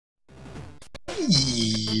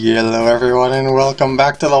Hello everyone and welcome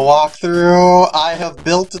back to the walkthrough. I have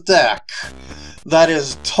built a deck that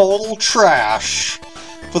is total trash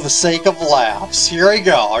for the sake of laughs. Here we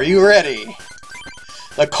go. Are you ready?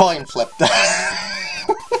 The coin flip deck.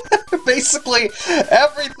 Basically,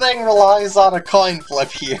 everything relies on a coin flip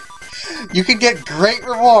here. You can get great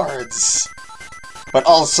rewards, but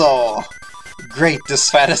also great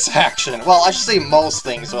dissatisfaction. Well, I should say most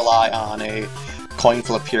things rely on a coin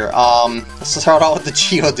flip here. Let's start out with the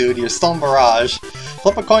Geodude here. Stone Barrage.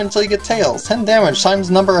 Flip a coin until you get tails. 10 damage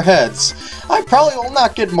times number of heads. I probably will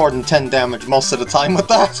not get more than 10 damage most of the time with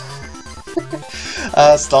that.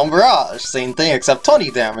 Stone Barrage. Same thing, except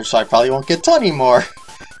 20 damage, so I probably won't get 20 more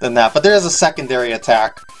than that. But there is a secondary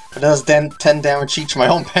attack. It does 10 damage each my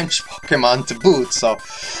own bench Pokemon to boot, so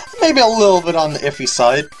maybe a little bit on the iffy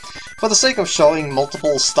side. For the sake of showing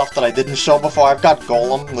multiple stuff that I didn't show before, I've got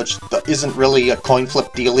Golem, which isn't really a coin flip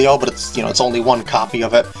dealio, but it's, you know, it's only one copy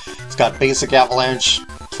of it. It's got basic Avalanche,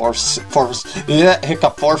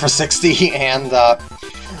 Hiccup 4 for 60, and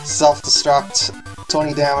Self-Destruct,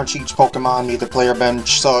 20 damage each Pokemon, either player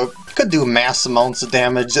bench, so it could do mass amounts of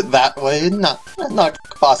damage that way. Not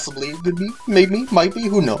possibly, could be, maybe, might be,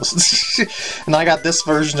 who knows. And I got this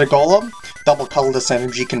version of Golem. Double colorless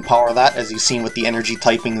energy can power that, as you've seen with the energy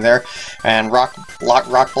typing there. And Rock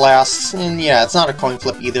Blast, and yeah, it's not a coin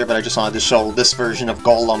flip either, but I just wanted to show this version of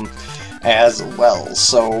Golem as well.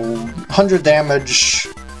 So, 100 damage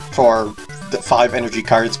for the 5 energy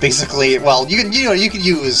cards, basically. Well, you can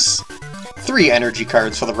use 3 energy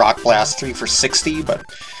cards for the Rock Blast, 3 for 60, but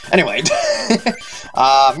anyway.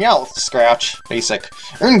 Meow, Scratch, basic.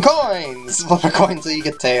 Earn coins! Flip a coin until you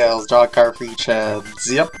get tails. Draw a card for each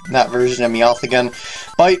heads. Yep, that version of Meowth again.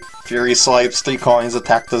 Bite, Fury Swipes, 3 coins,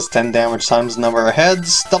 attack does 10 damage times the number of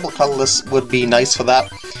heads. Double colorless would be nice for that.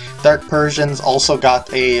 Dark Persians also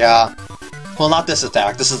got a, well, not this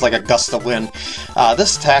attack, this is like a gust of wind.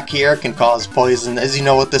 This attack here can cause poison. As you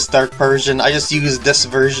know with this Dark Persian, I just used this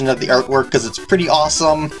version of the artwork because it's pretty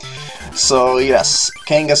awesome. So yes,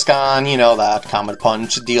 Kangaskhan, you know that, Comet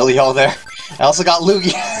Punch dealio there. I also got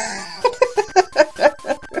Lugia.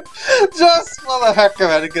 Just for the heck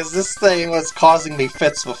of it, because this thing was causing me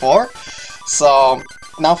fits before. So,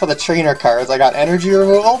 now for the trainer cards, I got Energy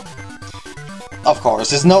Removal. Of course,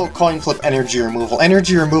 there's no coin flip energy removal.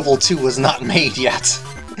 Energy removal 2 was not made yet.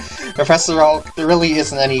 Professor Oak, there really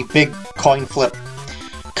isn't any big coin flip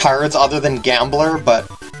cards other than Gambler,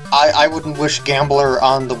 but I wouldn't wish Gambler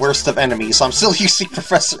on the worst of enemies, so I'm still using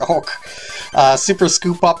Professor Oak. Super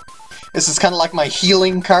Scoop Up. This is kind of like my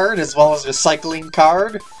healing card as well as recycling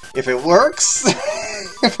card, if it works.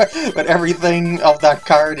 Put everything of that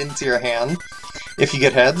card into your hand. If you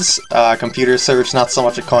get heads, Computer Search, not so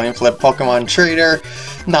much a coin flip. Pokemon Trader,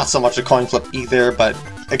 not so much a coin flip either, but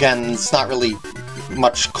again, it's not really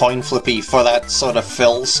much coin flippy for that sort of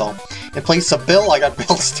fill, so in place of Bill, I got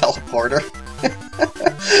Bill's Teleporter.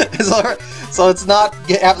 So it's not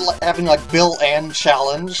having like Bill and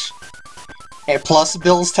Challenge, and plus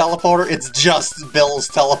Bill's Teleporter, it's just Bill's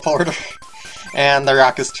Teleporter. And the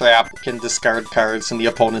Raucous Trap can discard cards from the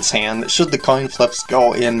opponent's hand should the coin flips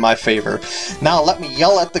go in my favor. Now let me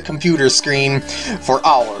yell at the computer screen for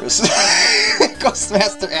hours.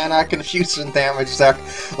 Ghostmaster Anna, Confusion Damage Deck.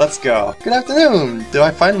 Let's go. Good afternoon. Do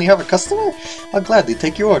I finally have a customer? I'll gladly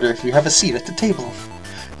take your order if you have a seat at the table.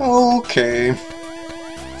 Okay.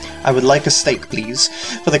 I would like a steak, please.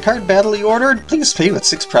 For the card battle you ordered, please pay with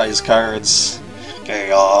 6 prize cards.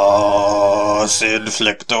 Chaos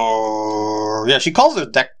Inflictor. Yeah, she calls her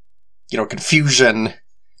deck, you know, Confusion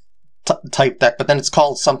type deck, but then it's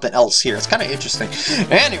called something else here. It's kind of interesting.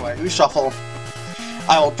 Anyway, we shuffle.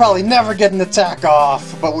 I will probably never get an attack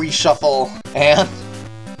off, but we shuffle, and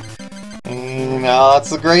now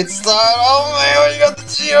that's a great start. Oh man, we got the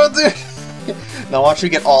Geodude. Now watch me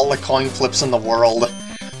get all the coin flips in the world.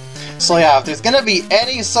 So yeah, if there's gonna be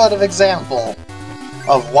any sort of example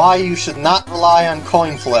of why you should not rely on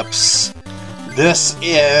coin flips, this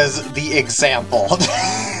is the example.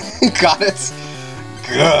 Got it?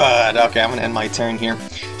 Good. Okay, I'm gonna end my turn here.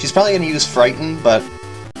 She's probably gonna use Frighten, but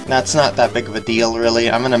that's not that big of a deal, really.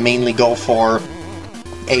 I'm gonna mainly go for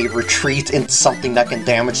a retreat into something that can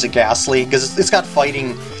damage the Ghastly, because it's got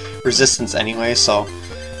fighting resistance anyway, so...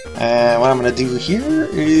 what I'm gonna do here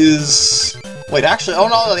is... Wait, actually, oh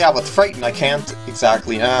no, yeah, with Frighten I can't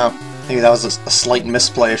exactly, maybe that was a slight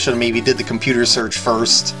misplay. I should have maybe did the computer search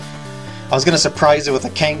first. I was gonna surprise it with a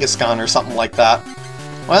Kangaskhan or something like that.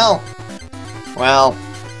 Well,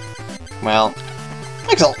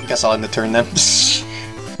 I guess I'll end the turn then.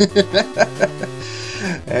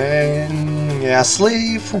 And yeah,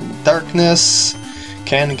 Sleeve, Darkness,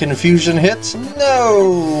 Can Confusion hit?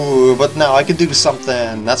 No! But no, I can do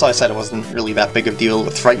something. That's why I said it wasn't really that big of a deal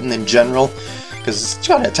with Frighten in general, because it's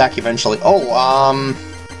gonna attack eventually. Oh,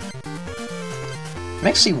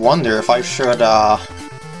 makes me wonder if I should,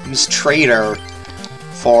 use Trader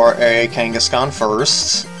for a Kangaskhan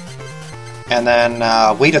first, and then,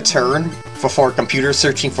 wait a turn before computer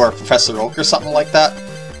searching for a Professor Oak or something like that.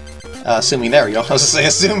 Assuming, there we go, I was gonna say,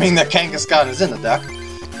 assuming that Kangaskhan is in the deck.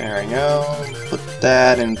 There we go, put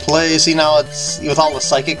that in play. See, now it's, with all the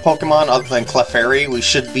Psychic Pokemon other than Clefairy, we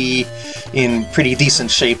should be in pretty decent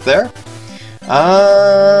shape there.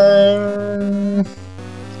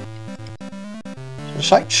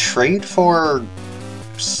 Should I trade for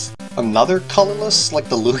another colorless, like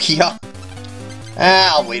the Lugia?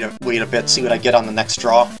 I'll wait a bit, see what I get on the next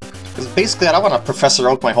draw. Because basically, I don't want to Professor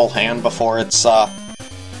Oak my whole hand before it's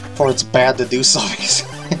bad to do so.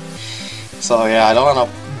 So yeah, I don't want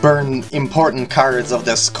to burn important cards of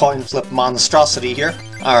this coin flip monstrosity here.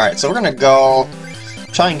 Alright, so we're gonna go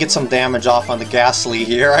try and get some damage off on the Ghastly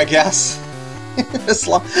here, I guess. as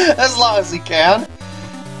long as we can.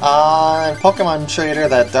 Pokemon Trader,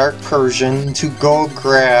 that Dark Persian, to go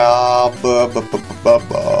grab...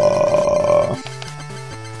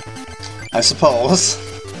 I suppose.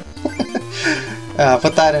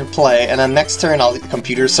 Put that in play, and then next turn I'll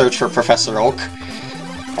computer search for Professor Oak.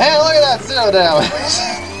 And look at that, 0 damage!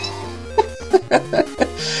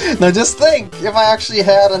 Now just think, if I actually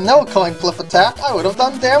had a no coin flip attack, I would have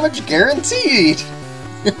done damage guaranteed!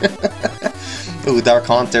 Ooh, Dark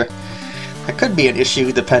Haunter. That could be an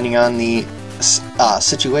issue depending on the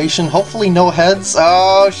situation. Hopefully no heads.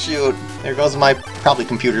 Oh shoot, there goes my probably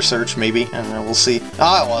computer search maybe, and then we'll see.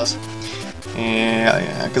 Ah, it was.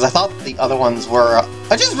 Yeah, because I thought the other ones were...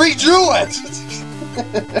 I just redrew it!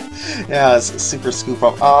 Yeah, it's super scoop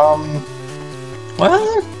up.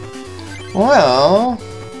 Well...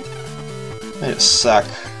 Wait a sec.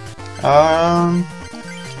 Yeah,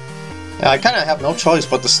 I kind of have no choice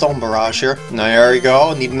but the Stone Barrage here. There we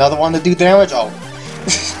go, need another one to do damage? Oh.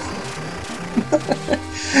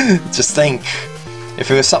 Just think, if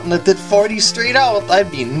it was something that did 40 straight out, I'd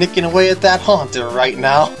be nicking away at that Haunter right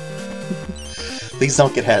now. Please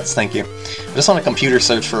don't get heads, thank you. I just want to computer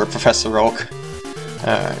search for Professor Oak.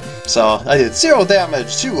 Alright, so I did 0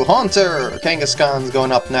 damage to Haunter! Kangaskhan's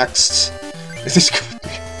going up next.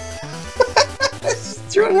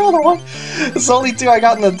 Threw another one! It's only 2 I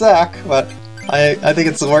got in the deck, but I think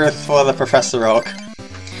it's worth for the Professor Oak.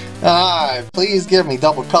 Alright, please give me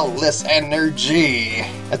double colorless energy!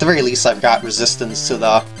 At the very least I've got resistance to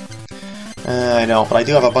the... I know, but I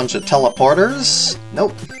do have a bunch of teleporters.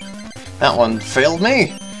 Nope. That one failed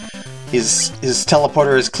me. His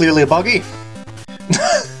teleporter is clearly buggy.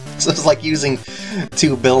 So it's like using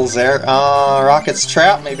 2 bills there. Rocket's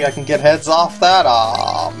Trap, maybe I can get heads off that?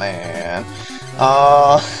 Aw, man.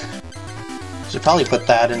 Should probably put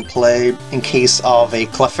that in play in case of a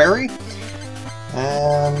Clefairy.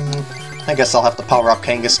 I guess I'll have to power up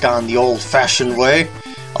Kangaskhan the old-fashioned way.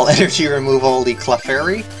 I'll energy remove all the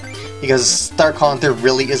Clefairy. Because Dark Haunter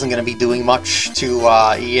really isn't going to be doing much to,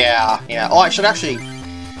 yeah. Oh, I should actually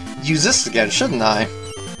use this again, shouldn't I?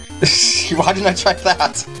 Why didn't I check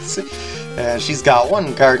that? And she's got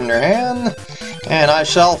 1 card in her hand, and I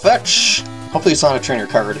shall fetch. Hopefully it's not a trainer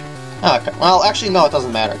card. Okay, well, actually, no, it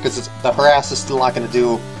doesn't matter, because the Harass is still not going to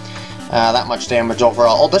do that much damage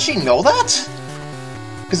overall. Oh, does she know that?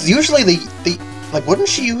 Because usually like, wouldn't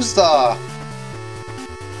she use the...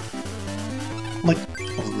 Like,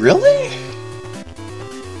 really?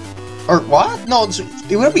 Or what? No,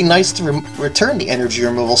 it would be nice to return the energy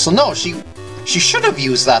removal, so no, she should have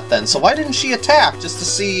used that then, so why didn't she attack, just to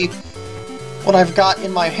see what I've got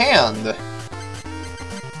in my hand?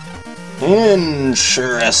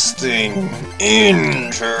 Interesting.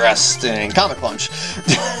 Comic Punch.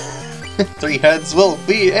 3 heads will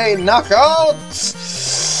be a knockout!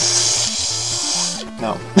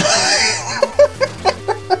 No.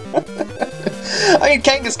 I mean,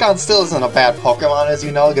 Kangaskhan still isn't a bad Pokemon, as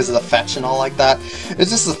you know, because of the fetch and all like that.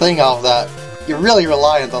 It's just the thing of that you're really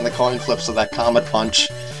reliant on the coin flips of that Comet Punch.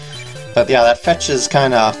 But yeah, that fetch is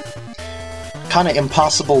kinda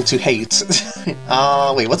impossible to hate.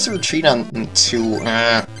 Wait, what's the retreat on 2?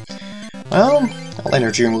 Well, I'll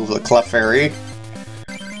energy remove the Clefairy.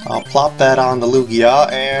 I'll plop that on the Lugia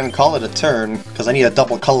and call it a turn, because I need a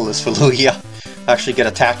double colorless for Lugia. Actually get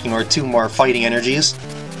attacking or 2 more fighting energies.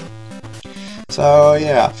 So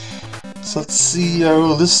yeah. So let's see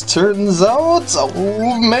how this turns out.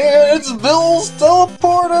 Oh man, it's Bill's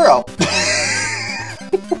teleporter! Oh.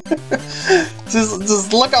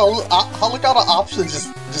 just look how the options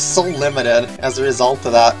just so limited as a result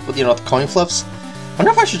of that. You know, the coin flips.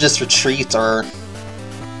 wonder if I should just retreat, or...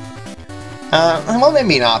 well,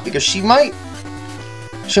 maybe not, because she might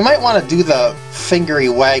want to do the fingery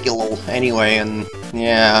waggle anyway, and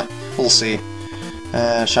yeah, we'll see.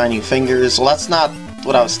 Shiny fingers. Well, that's not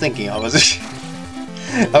what I was thinking of, was it?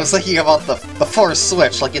 I was thinking about the force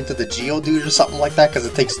switch, like into the Geodude or something like that, because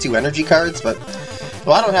it takes 2 energy cards, but...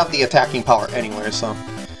 Well, I don't have the attacking power anyway, so...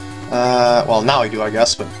 well, now I do, I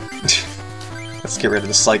guess, but... Let's get rid of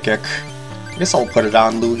the Psychic. I guess I'll put it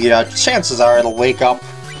on Lugia. Chances are it'll wake up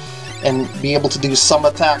and be able to do some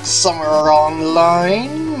attacks somewhere along the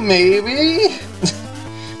line, maybe?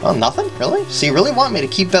 Well, nothing? Really? So you really want me to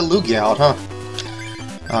keep that Lugia out, huh?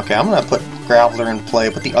 Okay, I'm gonna put Graveler in play,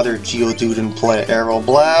 put the other Geodude in play. Aero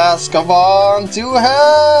Blast, come on to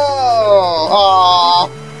hell! Aww!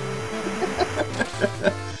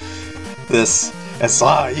 This is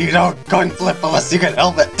you don't coin flip unless you can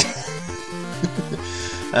help it.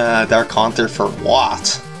 Dark Haunter for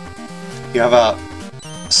what? You have a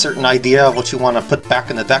certain idea of what you want to put back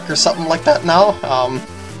in the deck or something like that now?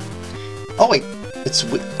 Oh wait, it's...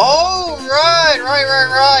 Oh, right!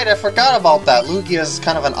 I forgot about that. Lugia is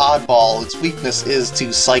kind of an oddball. Its weakness is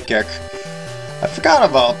to Psychic. I forgot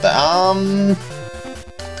about that.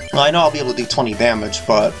 Well, I know I'll be able to do 20 damage,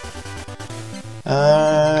 but...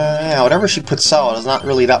 yeah, whatever she puts out is not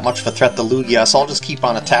really that much of a threat to Lugia, so I'll just keep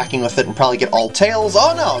on attacking with it and probably get all tails.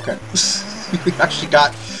 Oh no, okay. We actually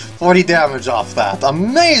got 40 damage off that.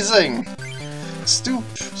 Amazing!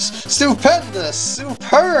 Stupendous!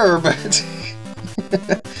 Superb!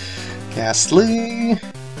 Ghastly.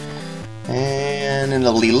 And an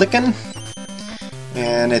Lickin'.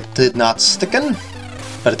 And it did not stickin'.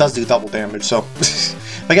 But it does do double damage, so...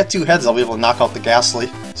 if I get 2 heads, I'll be able to knock out the Ghastly,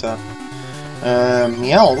 so...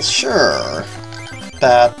 yeah, sure.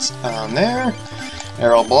 That on there.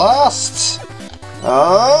 Aero Blast.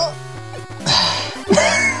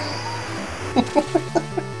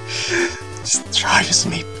 Just drives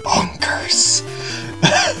me bonkers.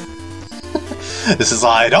 This is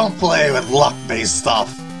why I don't play with luck-based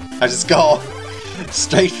stuff. I just go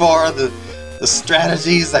straight for the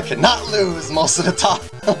strategies that cannot lose most of the time,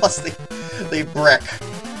 unless they brick.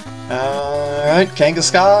 Alright,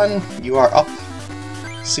 Kangaskhan, you are up.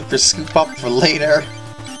 Super Scoop up for later.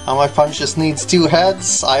 How my punch just needs 2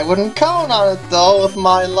 heads. I wouldn't count on it though with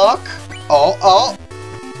my luck. Oh! Oh!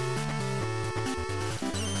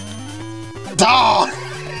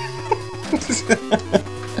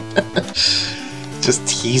 Just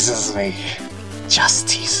teases me. Just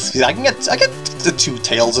teases me. I get the 2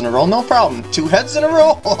 tails in a row, no problem. 2 heads in a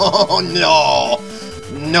row? Oh no!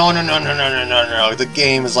 No. The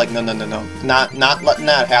game is like, no. Not letting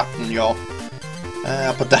that happen, yo.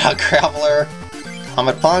 Put that Graveler.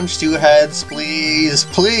 Comet Punch, 2 heads, please.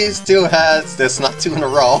 Please, 2 heads. That's not 2 in a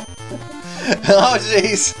row. Oh,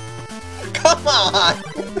 jeez. Come on!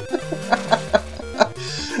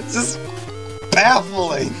 This is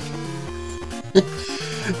baffling.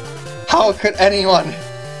 How could anyone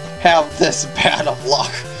have this bad of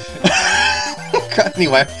luck?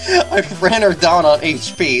 Anyway, I ran her down on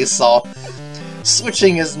HP, so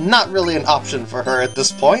switching is not really an option for her at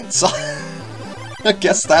this point, so I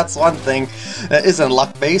guess that's one thing that isn't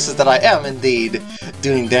luck-based, is that I am indeed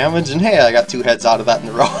doing damage, and hey, I got 2 heads out of that in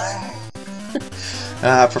a row.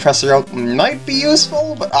 Professor Oak might be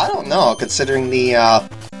useful, but I don't know, considering the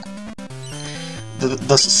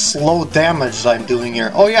slow damage that I'm doing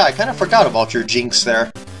here. Oh yeah, I kind of forgot about your Jinx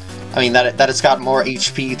there. I mean, that it's got more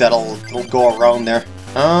HP that'll go around there.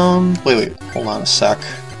 Wait, hold on a sec.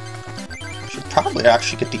 Should probably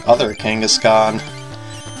actually get the other Kangaskhan.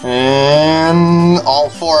 And all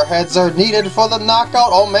 4 heads are needed for the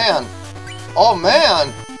knockout. Oh man! Oh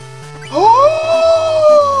man! Oh!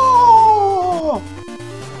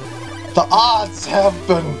 The odds have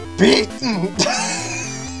been beaten!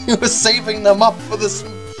 He was saving them up for this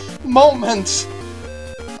moment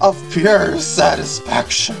of pure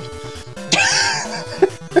satisfaction.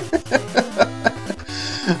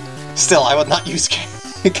 Still, I would not use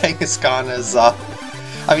Kangaskhan as, I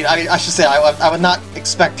mean, I should say, I would not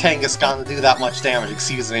expect Kangaskhan to do that much damage,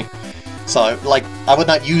 excuse me. So, like, I would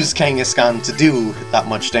not use Kangaskhan to do that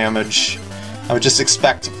much damage. I would just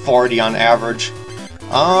expect 40 on average.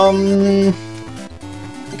 I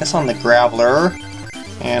guess on the Graveler.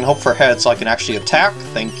 And hope for heads so I can actually attack.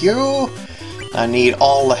 Thank you. I need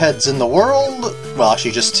all the heads in the world. Well,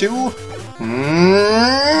 actually just 2.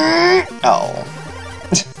 Oh.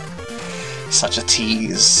 Such a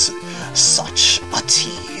tease. Such a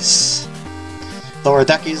tease. Lower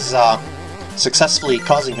deck is successfully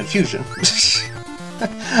causing confusion.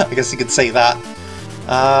 I guess you could say that.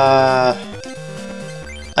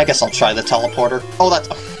 I I guess I'll try the teleporter. Oh, that's...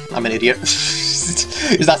 I'm an idiot.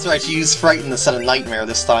 That's right, she used Frighten instead of Nightmare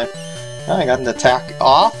this time. I got an attack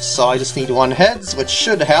off, so I just need 1 heads, which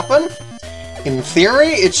should happen. In theory,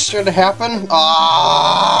 it should happen.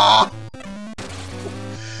 Ah!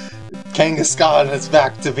 Kangaskhan is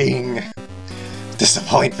back to being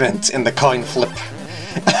disappointment in the coin flip.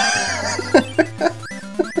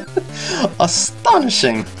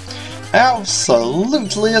 Astonishing.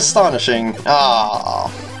 Absolutely astonishing.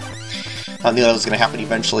 Ah. I knew that was going to happen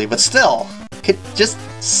eventually, but still.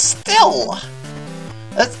 Still.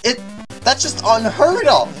 That's just unheard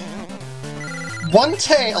of. 1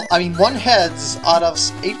 heads out of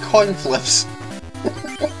 8 coin flips.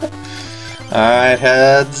 Alright,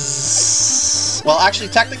 heads. Well, actually,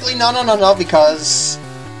 technically, no, because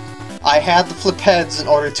I had to flip heads in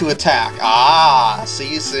order to attack. Ah,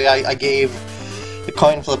 see, I gave the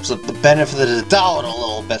coin flips the benefit of the doubt a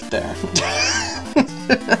little bit there.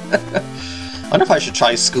 I wonder if I should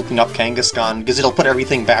try scooping up Kangaskhan, because it'll put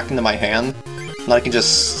everything back into my hand, and I can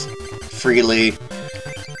just freely...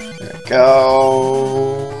 There we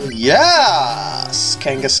go... Yes!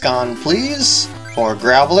 Kangaskhan, please, for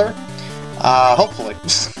Graveler. Hopefully.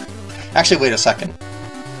 Actually, wait a second.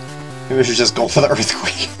 Maybe we should just go for the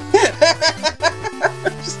Earthquake.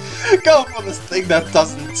 Just go for this thing that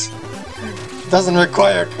doesn't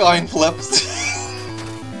require coin flips.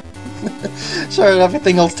 Sure,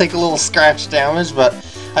 everything will take a little scratch damage, but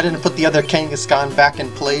I didn't put the other Kangaskhan back in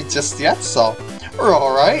play just yet, so we're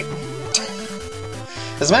alright.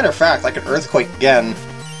 As a matter of fact, I could Earthquake again,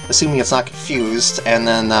 assuming it's not confused, and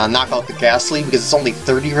then knock out the Ghastly, because it's only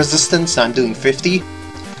 30 resistance, and I'm doing 50.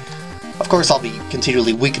 Of course, I'll be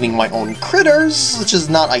continually weakening my own critters, which is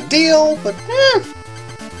not ideal, but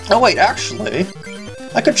Oh wait, actually,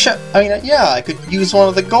 I could check. I could use one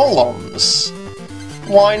of the golems.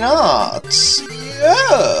 Why not?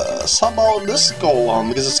 Yes! How about this golem?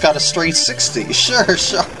 Because it's got a straight 60. Sure.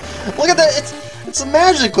 Look at that! It's a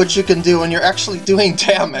magic what you can do when you're actually doing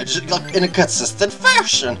damage, like, in a consistent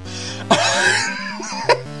fashion.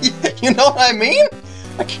 You know what I mean?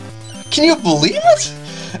 Like, can you believe it?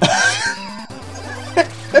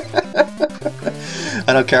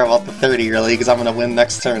 I don't care about the 30 really, because I'm gonna win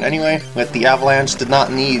next turn anyway. With the Avalanche, did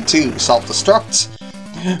not need to self-destruct.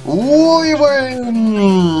 We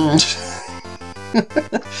win!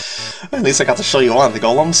 At least I got to show you one of the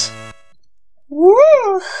golems.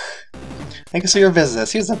 Woo! Thank you for your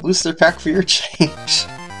business. Here's a booster pack for your change.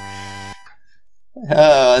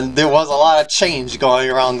 There was a lot of change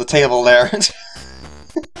going around the table there.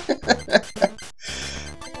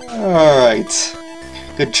 Alright.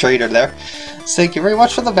 Good trader there. Thank you very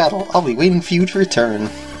much for the battle. I'll be waiting for you to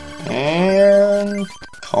return. And...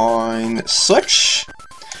 coin switch.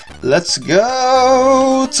 Let's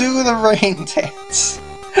go to the rain dance.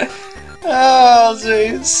 Oh,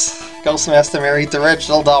 jeez. Ghostmaster married the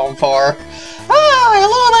original downpour. Ah,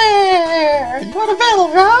 hello there! You want a battle,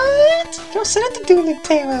 right? Go sit at the dueling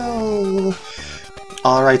table.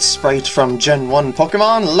 Alright, sprite from Gen 1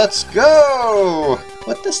 Pokemon, let's go!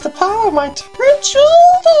 Witness the power of my torrential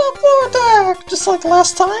teleport deck! Just like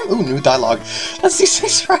last time? Ooh, new dialogue. Let's see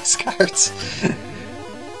 6 prize cards.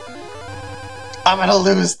 I'm gonna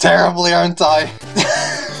lose terribly, aren't I?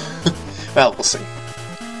 Well, we'll see.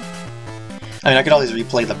 I mean, I could always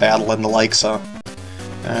replay the battle and the like, so...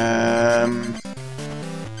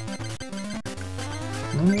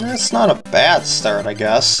 It's not a bad start, I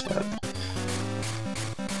guess, but...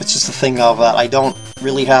 It's just a thing of that I don't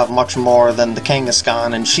really have much more than the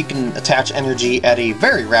Kangaskhan, and she can attach energy at a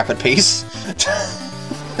very rapid pace.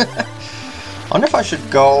 I wonder if I should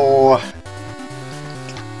go...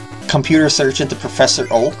 computer search into Professor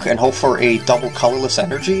Oak and hope for a double colorless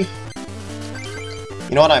energy?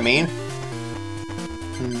 You know what I mean?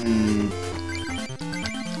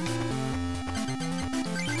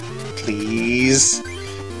 Please.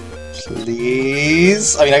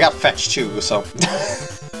 Please. I mean, I got fetch too, so.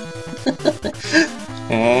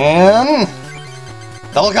 And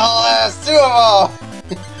double colorless, 2 of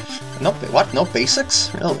them. Nope. What? No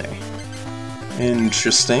basics? Really?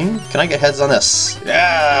 Interesting. Can I get heads on this?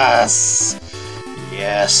 Yes.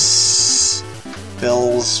 Yes.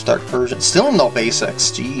 Bills, Dark Persian. Still no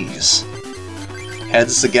basics. Jeez.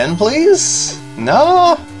 Heads again, please?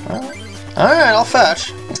 No? Alright, I'll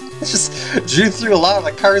fetch. Just drew through a lot of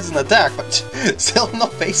the cards in the deck, but still no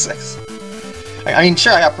basics. I mean,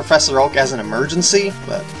 sure, I got Professor Oak as an emergency,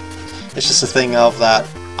 but it's just a thing of that.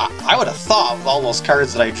 I would have thought with all those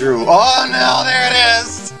cards that I drew. Oh no, there it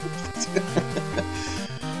is!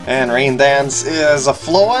 And Rain Dance is a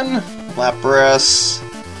flowing. Lapras.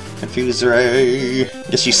 Confuse Ray.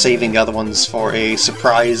 Guess she's saving the other ones for a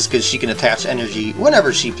surprise, because she can attach energy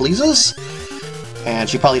whenever she pleases. And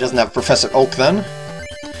she probably doesn't have Professor Oak then.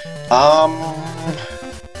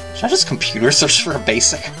 Should I just computer search for a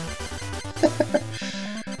basic?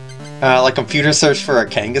 Like computer search for a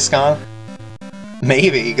Kangaskhan?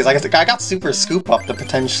 Maybe, because I got Super Scoop up to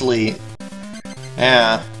potentially...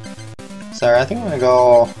 Yeah. So I think I'm gonna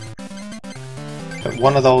go... put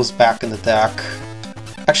one of those back in the deck.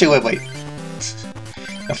 Actually, wait.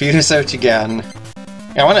 Computer search again.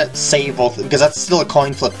 Yeah, I want to save both, because that's still a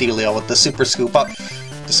coin flip dealio with the Super Scoop up.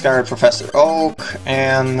 Discard Professor Oak,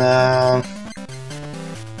 and I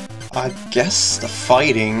guess the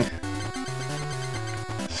fighting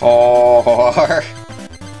for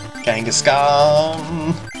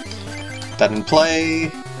Kangaskhan. That in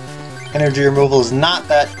play. Energy removal is not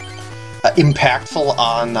that impactful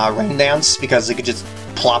on Rain Dance, because it could just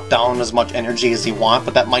plop down as much energy as you want,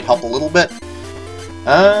 but that might help a little bit.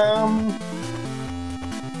 I'm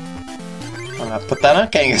gonna put that on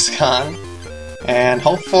Kangaskhan and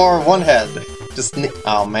hope for one head. Just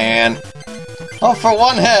oh man. Hope for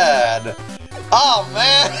one head! Oh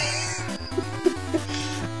man!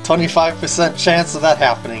 25% chance of that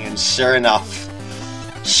happening, and sure enough.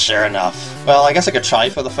 Sure enough. Well, I guess I could try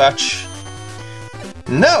for the fetch.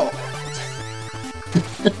 No!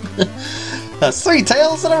 That's 3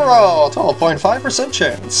 tails in a row! 12.5%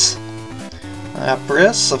 chance.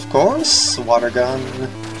 Briss, of course. Water gun.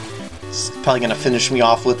 It's probably gonna finish me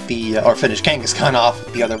off with the, or finish Kangaskhan off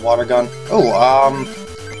with the other water gun. Oh,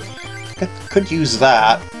 could use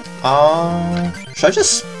that. Should I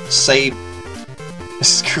just say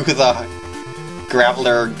screw the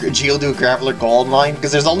Graveler, Geodude Graveler Gold Mine?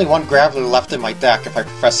 Because there's only one Graveler left in my deck if I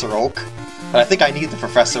Professor Oak. But I think I need the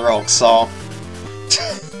Professor Oak, so...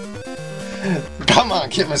 Come on,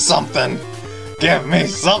 give me something! Give me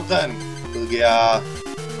something! Lugia...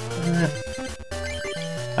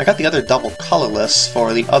 I got the other double colorless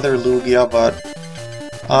for the other Lugia, but...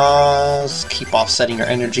 let's keep offsetting her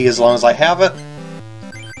energy as long as I have it.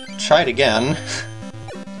 Try it again.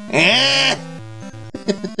 And...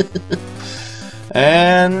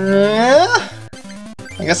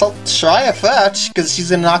 I guess I'll try a fetch, because she's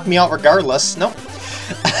gonna knock me out regardless. Nope.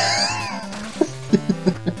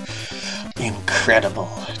 Incredible.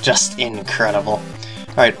 Just incredible.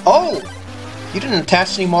 Alright, oh! You didn't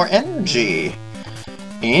attach any more energy.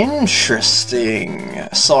 Interesting.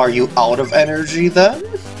 So are you out of energy then?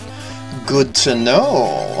 Good to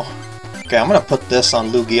know. Okay, I'm gonna put this on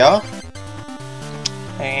Lugia.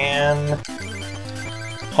 And...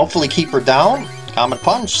 hopefully keep her down. Comet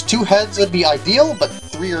Punch. 2 heads would be ideal, but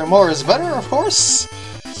 3 or more is better, of course.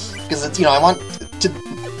 Because it's, you know, I want to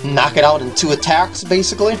knock it out in 2 attacks,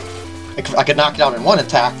 basically. I could knock it out in 1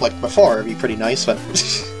 attack like before, it'd be pretty nice, but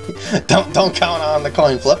don't count on the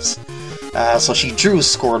coin flips. So she drew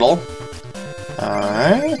Squirtle.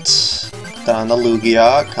 Alright. Down the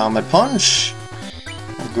Lugia. Comet Punch.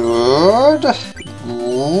 Good.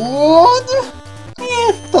 Good.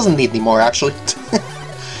 Doesn't need any more, actually.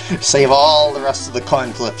 Save all the rest of the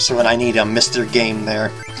coin flips for when I need a Mr. Game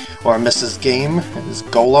there. Or a Mrs. Game. Is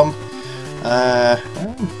Golem.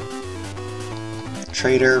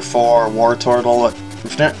 Trader for War Turtle.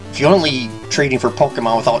 If you're only trading for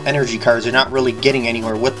Pokemon without energy cards, you're not really getting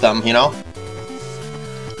anywhere with them, you know?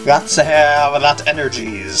 Got to have that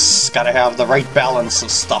energies. Gotta have the right balance of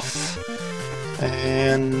stuff.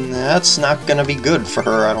 And that's not gonna be good for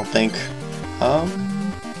her, I don't think.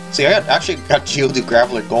 See, I actually got Geodude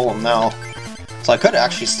Graveler Golem now. So I could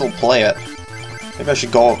actually still play it. Maybe I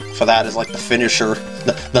should go for that as like the finisher.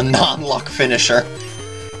 The non-luck finisher.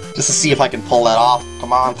 Just to see if I can pull that off.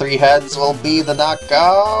 Come on, 3 heads will be the knockout.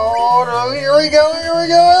 Oh, here we go, here we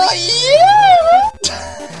go. Yeah!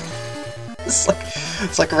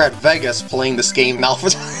 It's like we're at Vegas playing this game now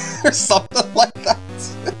or something like that.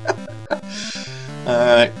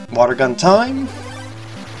 Alright, water gun time.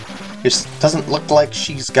 It doesn't look like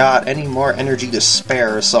she's got any more energy to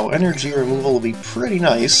spare, so energy removal will be pretty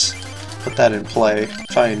nice. Put that in play.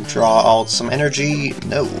 Try and draw out some energy.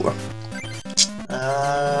 No.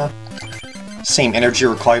 Same energy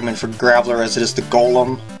requirement for Graveler as it is the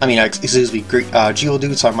Golem. I mean, excuse me,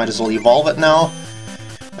 Geodude, so I might as well evolve it now.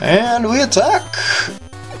 And we attack!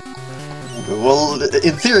 Well,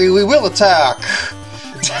 in theory, we will attack!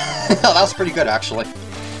 That was pretty good, actually.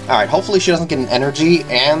 Alright, hopefully she doesn't get an energy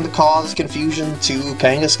and cause confusion to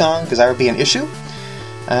Kangaskhan, because that would be an issue.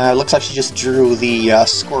 Looks like she just drew the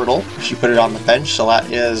Squirtle. She put it on the bench, so that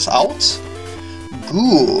is out.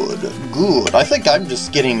 Good, good. I think I'm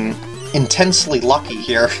just getting intensely lucky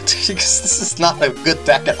here, because this is not a good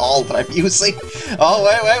deck at all that I'm using. Oh,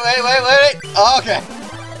 wait! Okay!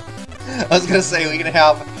 I was gonna say, we're gonna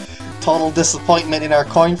have total disappointment in our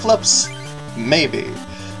coin flips? Maybe.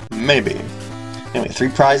 Maybe. Anyway, 3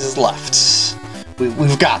 prizes left.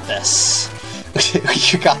 We've got this.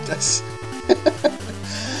 You got this.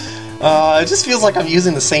 It just feels like I'm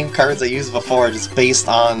using the same cards I used before, just based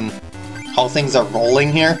on how things are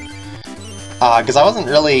rolling here. Because I wasn't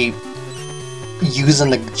really using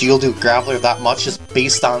the Geodude Graveler that much, just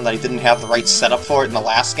based on that I didn't have the right setup for it in the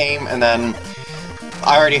last game, and then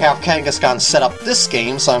I already have Kangaskhan set up this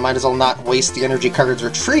game, so I might as well not waste the energy cards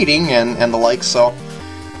retreating and the like, so...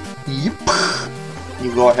 Yep.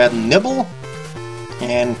 You go ahead and nibble,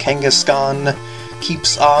 and Kangaskhan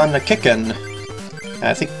keeps on kicking.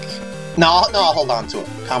 I think... No, I'll hold on to it.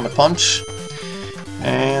 Comet Punch.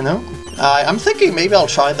 And no. I'm thinking maybe I'll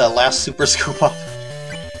try the last Super Scoop Up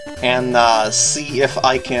and see if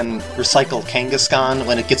I can recycle Kangaskhan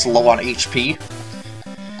when it gets low on HP.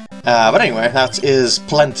 But anyway, that is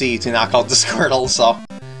plenty to knock out the Squirtle, so...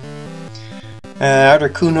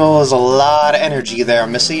 Articuno is a lot of energy there,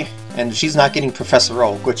 Missy. And she's not getting Professor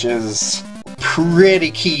Oak, which is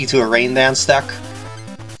pretty key to a Rain Dance deck.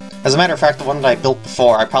 As a matter of fact, the one that I built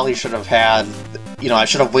before, I probably should have had... You know, I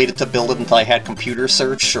should have waited to build it until I had computer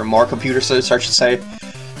search, or more computer search, I should say.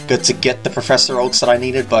 Good to get the Professor Oaks that I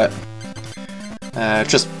needed, but...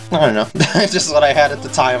 just, I don't know, just what I had at the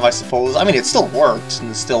time, I suppose. I mean, it still worked,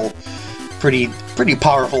 and it's still pretty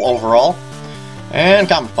powerful overall. And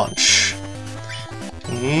Comet Punch.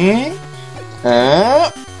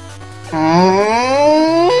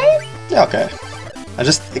 Okay.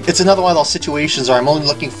 It's another one of those situations where I'm only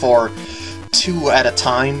looking for 2 at a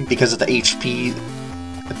time because of the HP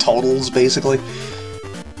totals, basically.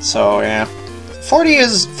 So, yeah.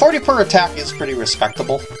 40 per attack is pretty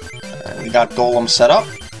respectable. We got Golem set up.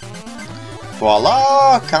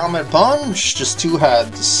 Voila! Comet Punch! Just 2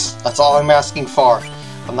 heads. That's all I'm asking for.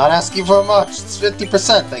 I'm not asking for much. It's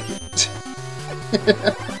 50%, thank you.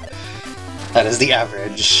 That is the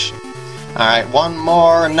average. Alright, one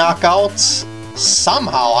more knockout.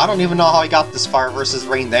 Somehow, I don't even know how he got this far versus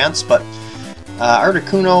Rain Dance, but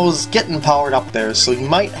Articuno's getting powered up there, so he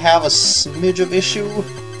might have a smidge of issue.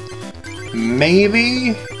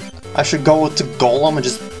 Maybe I should go to Golem and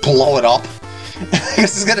just blow it up.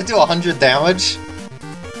 Because he's gonna do 100 damage.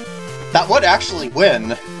 That would actually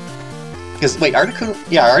win. Because, wait,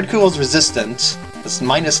 Articuno's resistant. It's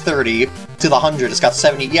minus 30 to the 100. It's got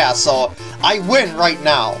 70. Yeah, so I win right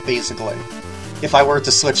now, basically. If I were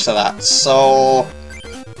to switch to that. So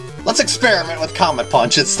let's experiment with Comet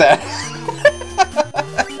Punch instead.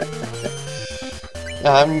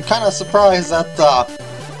 I'm kind of surprised that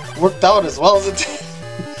worked out as well as it did.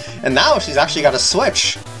 And now she's actually got a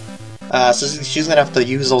switch. So she's gonna have to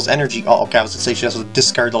use those energy... Oh, okay, I was gonna say she has to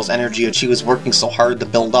discard those energy that she was working so hard to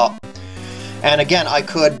build up. And again, I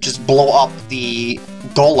could just blow up the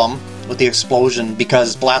Golem with the explosion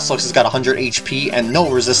because Blastoise has got 100 HP and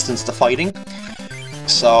no resistance to fighting.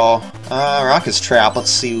 So, Rocket's Trap,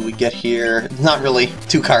 let's see what we get here. Not really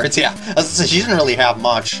 2 cards, yeah. I was gonna say, she didn't really have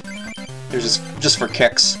much. It was just for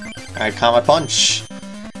kicks. Alright, Comet Punch.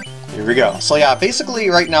 Here we go. So yeah, basically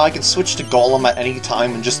right now I can switch to Golem at any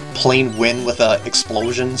time and just plain win with an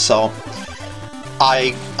explosion, so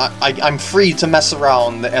I'm free to mess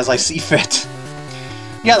around as I see fit.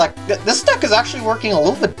 Yeah, this deck is actually working a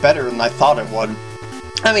little bit better than I thought it would.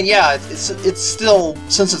 I mean, yeah, it's still,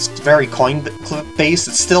 since it's very coin-based,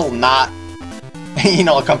 it's still not, you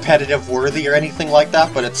know, competitive worthy or anything like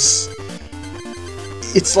that, but it's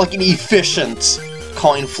like an efficient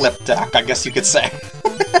coin flip deck, I guess you could say.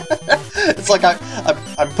 It's like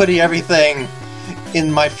I'm putting everything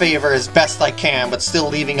in my favor as best I can, but still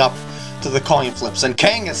leaving up to the coin flips. And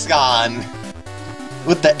Kangaskhan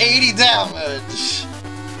with the 80 damage!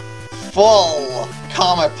 Full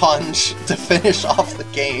Comet Punch to finish off the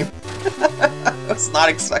game. I was not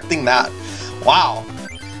expecting that. Wow.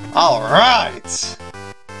 Alright.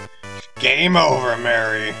 Game over,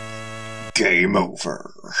 Mary. Game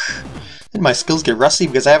over. Did my skills get rusty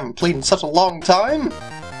because I haven't played in such a long time?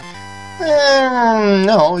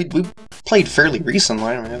 No, we played fairly recently.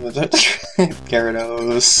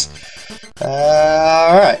 Gyarados.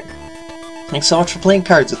 Alright. Thanks so much for playing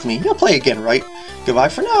cards with me. You'll play again, right? Goodbye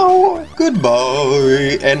for now.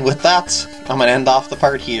 Goodbye. And with that, I'm going to end off the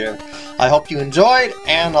part here. I hope you enjoyed,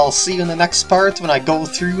 and I'll see you in the next part when I go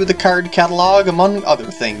through the card catalog, among other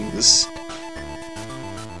things.